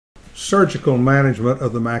Surgical management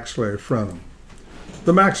of the maxillary frenum.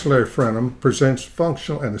 The maxillary frenum presents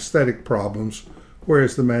functional and aesthetic problems,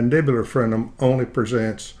 whereas the mandibular frenum only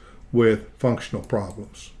presents with functional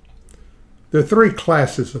problems. There are three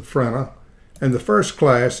classes of frena, and the first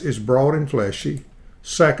class is broad and fleshy.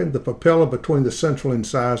 Second, the papilla between the central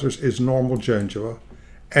incisors is normal gingiva,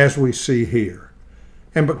 as we see here.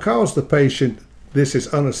 And because this is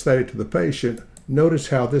unaesthetic to the patient, notice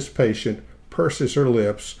how this patient purses her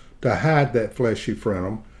lips to hide that fleshy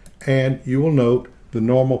frenum, and you will note the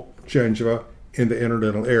normal gingiva in the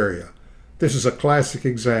interdental area. This is a classic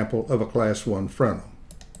example of a class 1 frenum.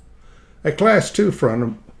 A class 2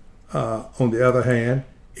 frenum, on the other hand,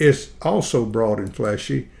 is also broad and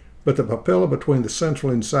fleshy, but the papilla between the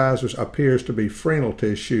central incisors appears to be frenal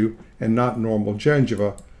tissue and not normal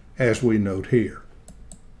gingiva, as we note here.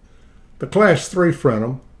 The class 3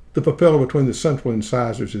 frenum, the papilla between the central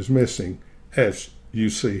incisors is missing, as you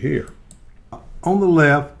see here. On the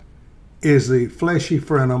left is the fleshy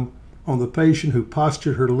frenum on the patient who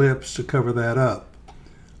postured her lips to cover that up.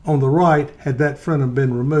 On the right, had that frenum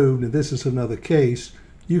been removed, and this is another case,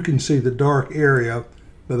 you can see the dark area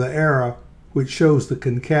of the arrow which shows the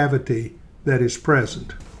concavity that is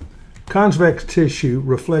present. Convex tissue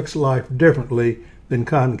reflects life differently than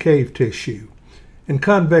concave tissue, and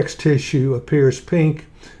convex tissue appears pink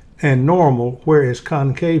and normal, whereas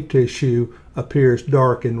concave tissue appears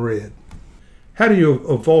dark and red. How do you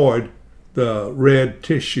avoid the red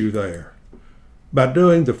tissue there? By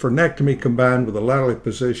doing the frenectomy combined with a laterally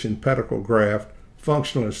positioned pedicle graft,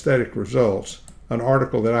 functional aesthetic results, an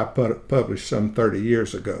article that I published some 30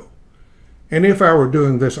 years ago. And if I were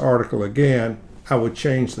doing this article again, I would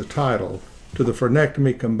change the title to the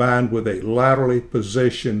frenectomy combined with a laterally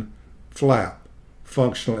positioned flap,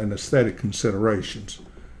 functional and aesthetic considerations.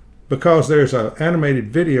 Because there's an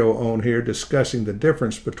animated video on here discussing the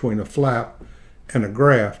difference between a flap and a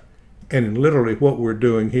graft, and literally what we're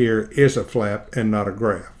doing here is a flap and not a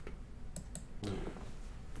graft.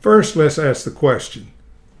 First, let's ask the question,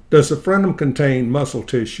 does the frenum contain muscle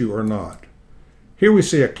tissue or not? Here we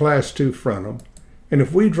see a class 2 frenum, and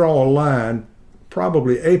if we draw a line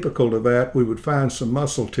probably apical to that, we would find some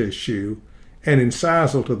muscle tissue, and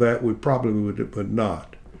incisal to that, we probably would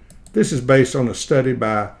not. This is based on a study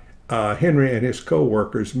by Henry and his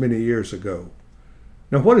co-workers many years ago.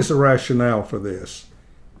 Now, what is the rationale for this?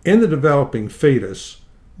 In the developing fetus,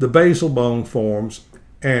 the basal bone forms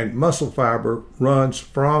and muscle fiber runs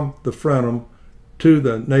from the frenum to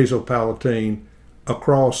the nasopalatine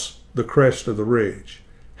across the crest of the ridge.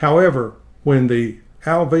 However, when the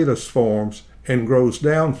alveolus forms and grows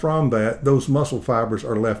down from that, those muscle fibers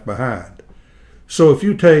are left behind. So if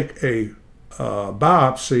you take a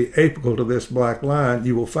biopsy apical to this black line,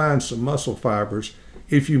 you will find some muscle fibers.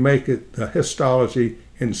 If you make it a histology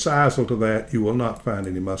incisal to that, you will not find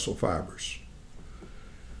any muscle fibers.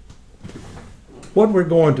 What we're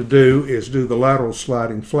going to do is do the lateral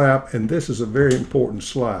sliding flap, and this is a very important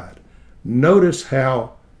slide. Notice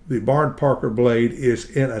how the Bard-Parker blade is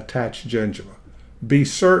in attached gingiva. Be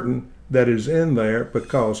certain that it is in there,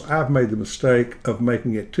 because I've made the mistake of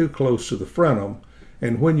making it too close to the frenum,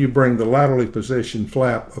 and when you bring the laterally positioned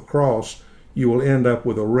flap across, you will end up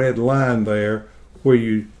with a red line there where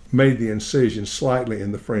you made the incision slightly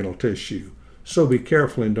in the frenal tissue. So be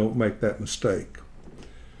careful and don't make that mistake.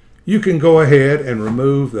 You can go ahead and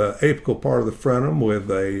remove the apical part of the frenum with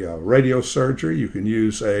a radiosurgery. You can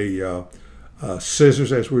use a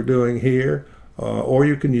scissors as we're doing here, or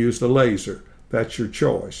you can use the laser. That's your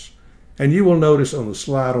choice. And you will notice on the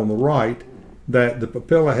slide on the right that the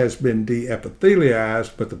papilla has been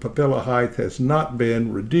de-epithelialized, but the papilla height has not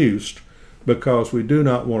been reduced because we do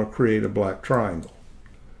not want to create a black triangle.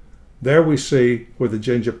 There we see where the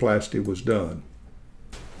gingivoplasty was done.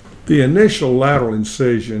 The initial lateral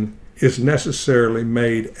incision is necessarily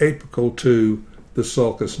made apical to the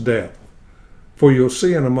sulcus depth, for you'll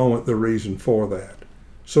see in a moment the reason for that.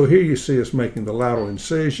 So here you see us making the lateral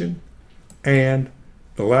incision, and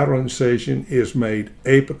the lateral incision is made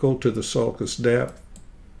apical to the sulcus depth,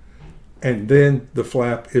 and then the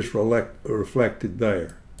flap is reflected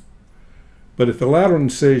there. But if the lateral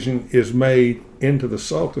incision is made into the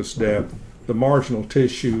sulcus depth, the marginal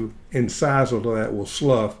tissue incisal to that will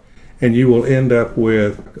slough, and you will end up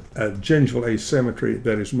with a gingival asymmetry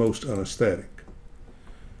that is most unaesthetic.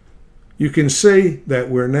 You can see that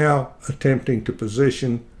we're now attempting to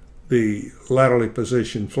position the laterally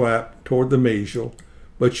positioned flap toward the mesial,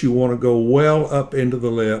 but you want to go well up into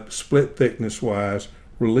the lip, split thickness wise,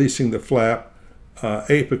 releasing the flap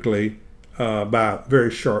apically by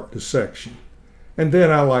very sharp dissection. And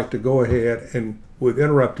then I like to go ahead and, with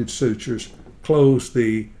interrupted sutures, close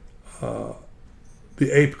the the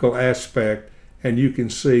apical aspect, and you can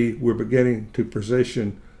see we're beginning to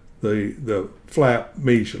position the flap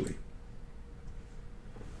mesially.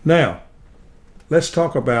 Now, let's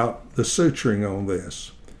talk about the suturing on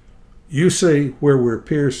this. You see where we're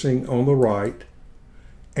piercing on the right,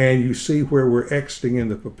 and you see where we're exiting in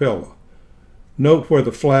the papilla. Note where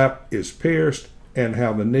the flap is pierced and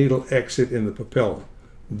how the needle exits in the papilla.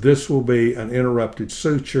 This will be an interrupted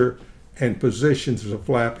suture and positions the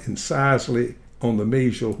flap incisally on the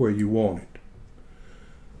mesial where you want it.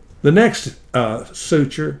 The next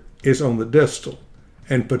suture is on the distal,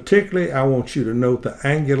 and particularly I want you to note the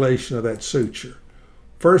angulation of that suture.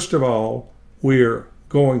 First of all, we're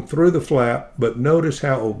going through the flap, but notice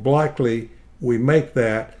how obliquely we make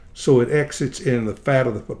that so it exits in the fat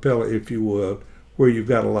of the papilla, if you would, where you've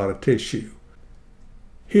got a lot of tissue.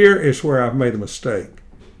 Here is where I've made a mistake.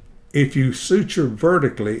 If you suture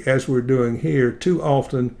vertically, as we're doing here, too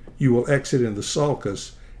often you will exit in the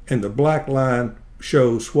sulcus, and the black line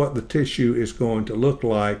shows what the tissue is going to look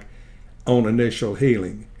like on initial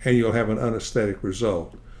healing, and you'll have an unaesthetic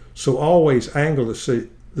result. So always angle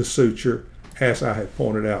the suture as I have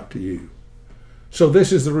pointed out to you. So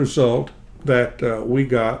this is the result that we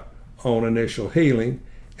got on initial healing,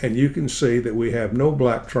 and you can see that we have no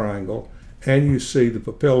black triangle, and you see the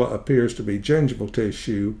papilla appears to be gingival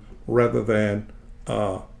tissue rather than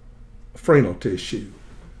frenal tissue.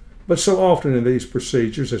 But so often in these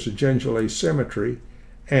procedures there's a gingival asymmetry,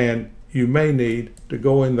 and you may need to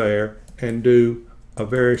go in there and do a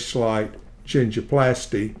very slight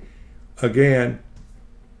gingiplasty, again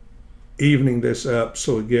evening this up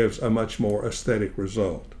so it gives a much more aesthetic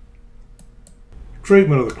result.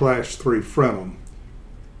 Treatment of the class 3 frenum.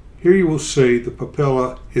 Here you will see the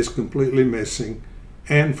papilla is completely missing,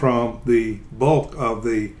 and from the bulk of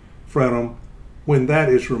the frenum, when that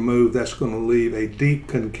is removed, that's going to leave a deep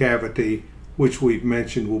concavity, which we've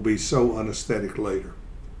mentioned will be so unaesthetic later.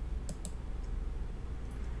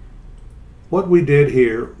 What we did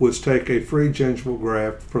here was take a free gingival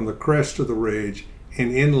graft from the crest of the ridge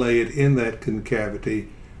and inlay it in that concavity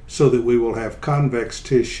so that we will have convex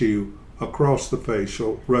tissue across the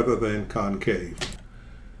facial rather than concave.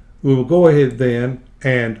 We will go ahead then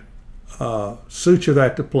and suture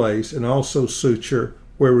that to place, and also suture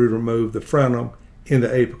where we remove the frenum in the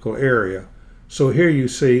apical area. So here you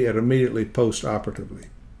see it immediately post-operatively.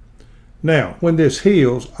 Now, when this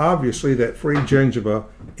heals, obviously that free gingiva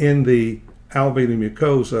in the alveolar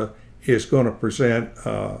mucosa is going to present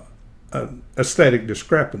an aesthetic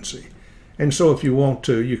discrepancy. And so if you want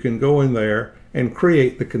to, you can go in there and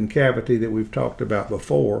create the concavity that we've talked about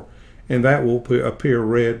before, and that will appear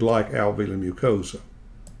red like alveolar mucosa.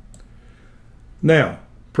 Now,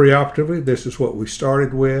 preoperatively, this is what we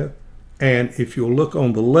started with, and if you'll look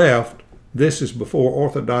on the left, this is before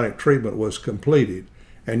orthodontic treatment was completed,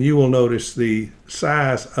 and you will notice the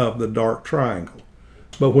size of the dark triangle.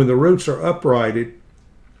 But when the roots are uprighted,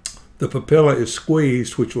 the papilla is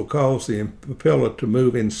squeezed, which will cause the papilla to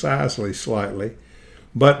move incisally slightly,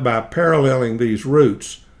 but by paralleling these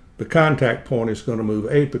roots, the contact point is going to move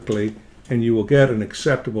apically, and you will get an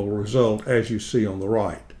acceptable result as you see on the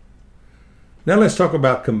right. Now let's talk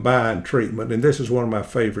about combined treatment, and this is one of my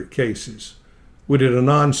favorite cases. We did a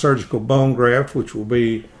non-surgical bone graft, which will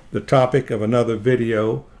be the topic of another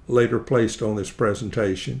video later placed on this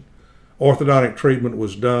presentation. Orthodontic treatment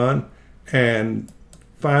was done, and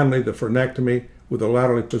finally the frenectomy with a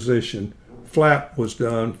laterally positioned flap was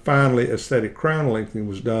done. Finally, aesthetic crown lengthening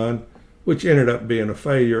was done, which ended up being a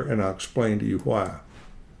failure, and I'll explain to you why.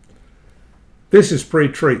 This is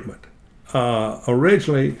pre-treatment.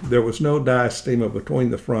 Originally, there was no diastema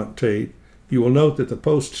between the front teeth. You will note that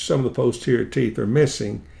some of the posterior teeth are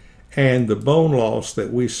missing, and the bone loss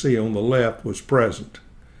that we see on the left was present.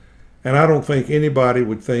 And I don't think anybody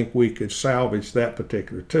would think we could salvage that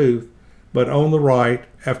particular tooth, but on the right,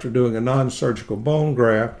 after doing a non-surgical bone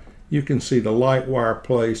graft, you can see the light wire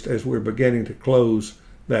placed as we're beginning to close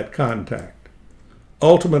that contact.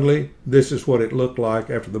 Ultimately, this is what it looked like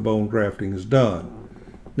after the bone grafting is done.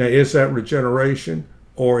 Now, is that regeneration,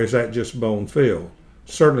 or is that just bone fill?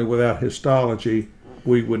 Certainly without histology,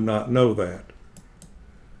 we would not know that.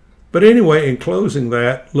 But anyway, in closing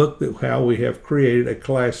that, look at how we have created a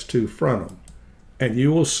class 2 frenum. And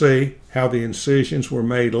you will see how the incisions were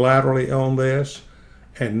made laterally on this.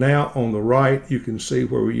 And now on the right, you can see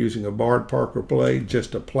where we're using a barred Parker blade,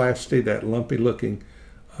 just a plasty, that lumpy looking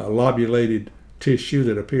lobulated tissue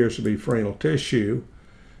that appears to be frenal tissue.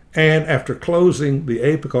 And after closing the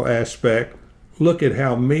apical aspect, look at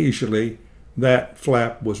how mesially that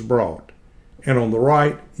flap was brought. And on the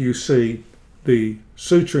right, you see the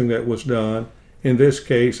suturing that was done, In this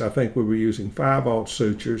case, I think we were using 5/0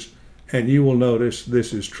 sutures, and you will notice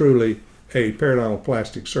this is truly a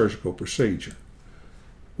periodontoplastic surgical procedure.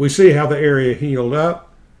 We see how the area healed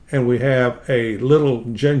up, and we have a little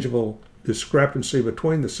gingival discrepancy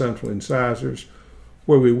between the central incisors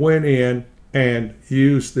where we went in and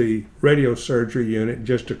used the radiosurgery unit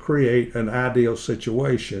just to create an ideal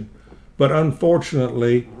situation. But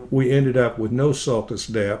unfortunately, we ended up with no sulcus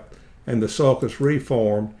depth, and the sulcus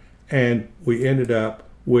reformed, and we ended up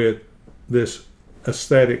with this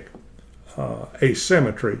aesthetic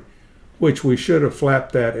asymmetry, which we should have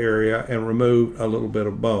flapped that area and removed a little bit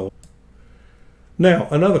of bone. Now,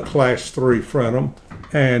 another class 3 frenum,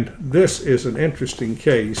 and this is an interesting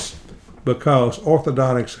case because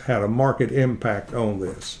orthodontics had a marked impact on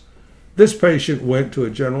this. This patient went to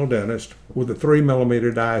a general dentist with a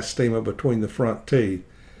 3mm diastema between the front teeth,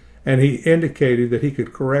 and he indicated that he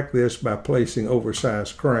could correct this by placing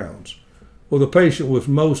oversized crowns. Well, the patient was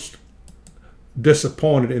most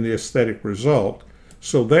disappointed in the aesthetic result,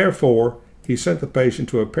 so therefore he sent the patient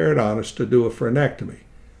to a periodontist to do a frenectomy.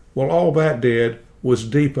 Well, all that did was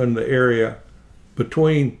deepen the area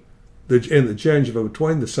between in the gingiva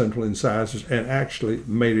between the central incisors and actually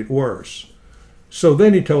made it worse. So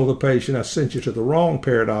then he told the patient, I sent you to the wrong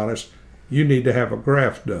periodontist, you need to have a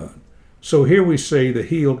graft done. So here we see the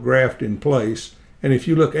healed graft in place, and if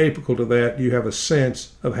you look apical to that, you have a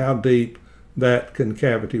sense of how deep that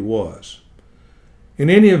concavity was. In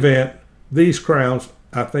any event, these crowns,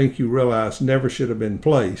 I think you realize, never should have been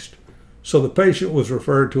placed. So the patient was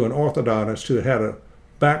referred to an orthodontist who had a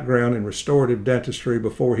background in restorative dentistry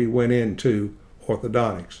before he went into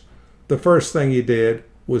orthodontics. The first thing he did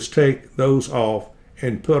was take those off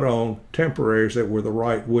and put on temporaries that were the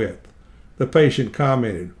right width. The patient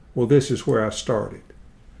commented, well, this is where I started.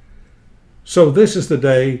 So this is the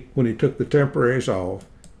day when he took the temporaries off,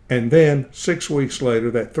 and then 6 weeks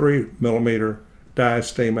later that 3mm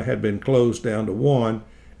diastema had been closed down to 1,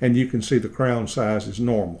 and you can see the crown size is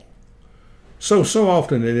normal. So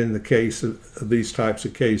often in the case of these types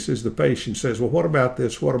of cases, the patient says, well, what about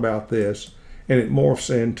this, what about this? And it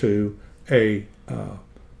morphs into a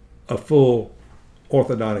full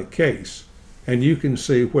orthodontic case. And you can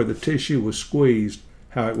see where the tissue was squeezed,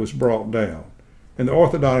 how it was brought down. And the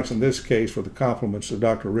orthodontics in this case were the compliments of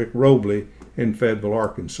Dr. Rick Robley in Fayetteville,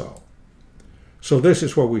 Arkansas. So this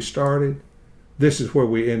is where we started, this is where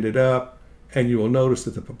we ended up, and you will notice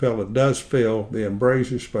that the papilla does fill the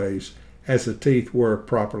embrasure space as the teeth were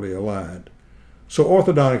properly aligned. So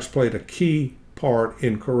orthodontics played a key part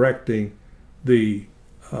in correcting the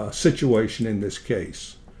situation in this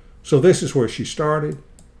case. So this is where she started,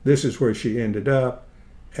 this is where she ended up,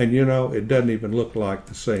 and you know, it doesn't even look like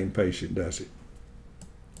the same patient, does it?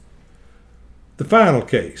 The final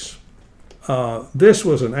case. This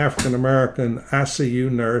was an African-American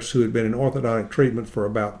ICU nurse who had been in orthodontic treatment for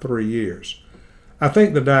about 3 years. I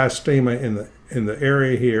think the diastema in the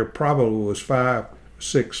area here probably was 5,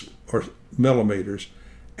 6 millimeters,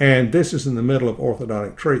 and this is in the middle of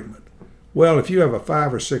orthodontic treatment. Well, if you have a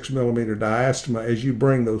 5 or 6 millimeter diastema, as you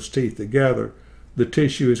bring those teeth together, the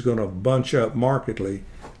tissue is going to bunch up markedly,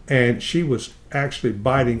 and she was actually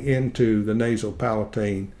biting into the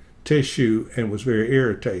nasopalatine tissue and was very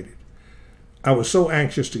irritated. I was so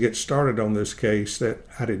anxious to get started on this case that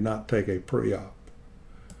I did not take a pre-op.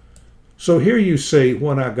 So here you see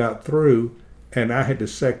when I got through and I had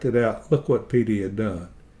dissected out, look what PD had done.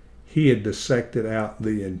 He had dissected out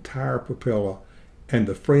the entire papilla, and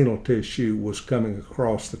the frenal tissue was coming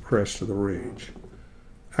across the crest of the ridge.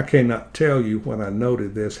 I cannot tell you when I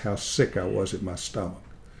noted this how sick I was at my stomach.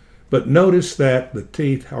 But notice that the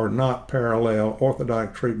teeth are not parallel.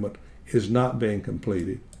 Orthodontic treatment is not being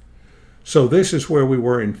completed. So this is where we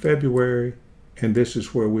were in February, and this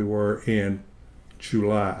is where we were in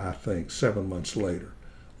July, I think, 7 months later.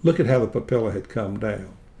 Look at how the papilla had come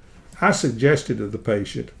down. I suggested to the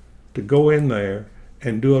patient to go in there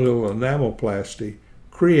and do a little enamelplasty,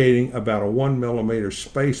 creating about a 1 millimeter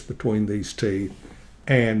space between these teeth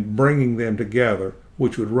and bringing them together,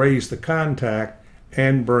 which would raise the contact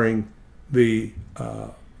and bring the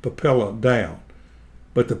papilla down.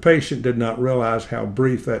 But the patient did not realize how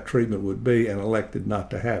brief that treatment would be and elected not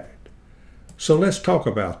to have it. So let's talk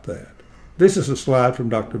about that. This is a slide from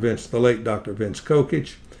the late Dr. Vince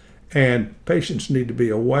Kokich, and patients need to be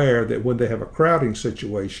aware that when they have a crowding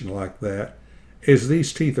situation like that, as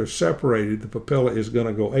these teeth are separated, the papilla is going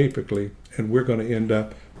to go apically, and we're going to end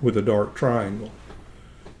up with a dark triangle.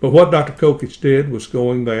 But what Dr. Kokich did was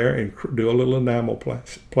go in there and do a little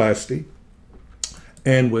enamelplasty,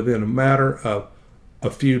 and within a matter of a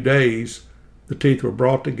few days, the teeth were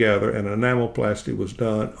brought together and enamelplasty was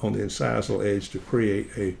done on the incisal edge to create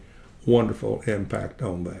a wonderful impact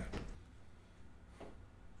on that.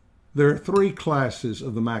 There are three classes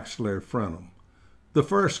of the maxillary frenum. The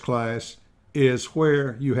first class is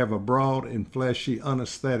where you have a broad and fleshy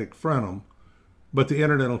unaesthetic frenum, but the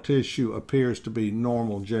interdental tissue appears to be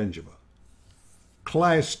normal gingiva.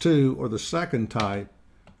 Class 2, or the second type,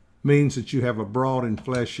 means that you have a broad and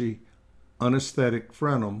fleshy unaesthetic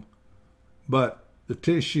frenum, but the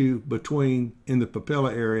tissue in the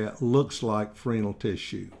papilla area looks like frenal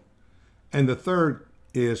tissue. And the third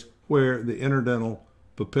is where the interdental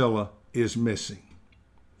papilla is missing.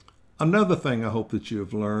 Another thing I hope that you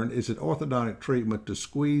have learned is that orthodontic treatment to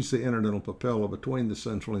squeeze the interdental papilla between the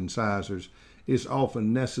central incisors is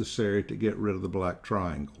often necessary to get rid of the black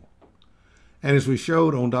triangle. And as we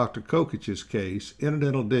showed on Dr. Kokich's case,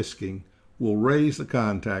 interdental disking will raise the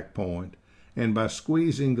contact point, and by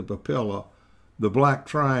squeezing the papilla, the black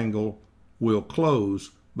triangle will close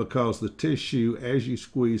because the tissue, as you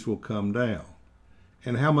squeeze, will come down.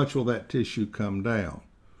 And how much will that tissue come down?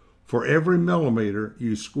 For every millimeter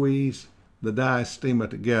you squeeze the diastema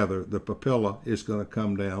together, the papilla is going to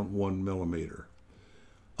come down 1 millimeter.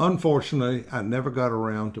 Unfortunately, I never got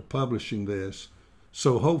around to publishing this,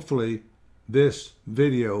 so hopefully this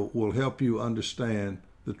video will help you understand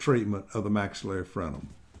the treatment of the maxillary frenum.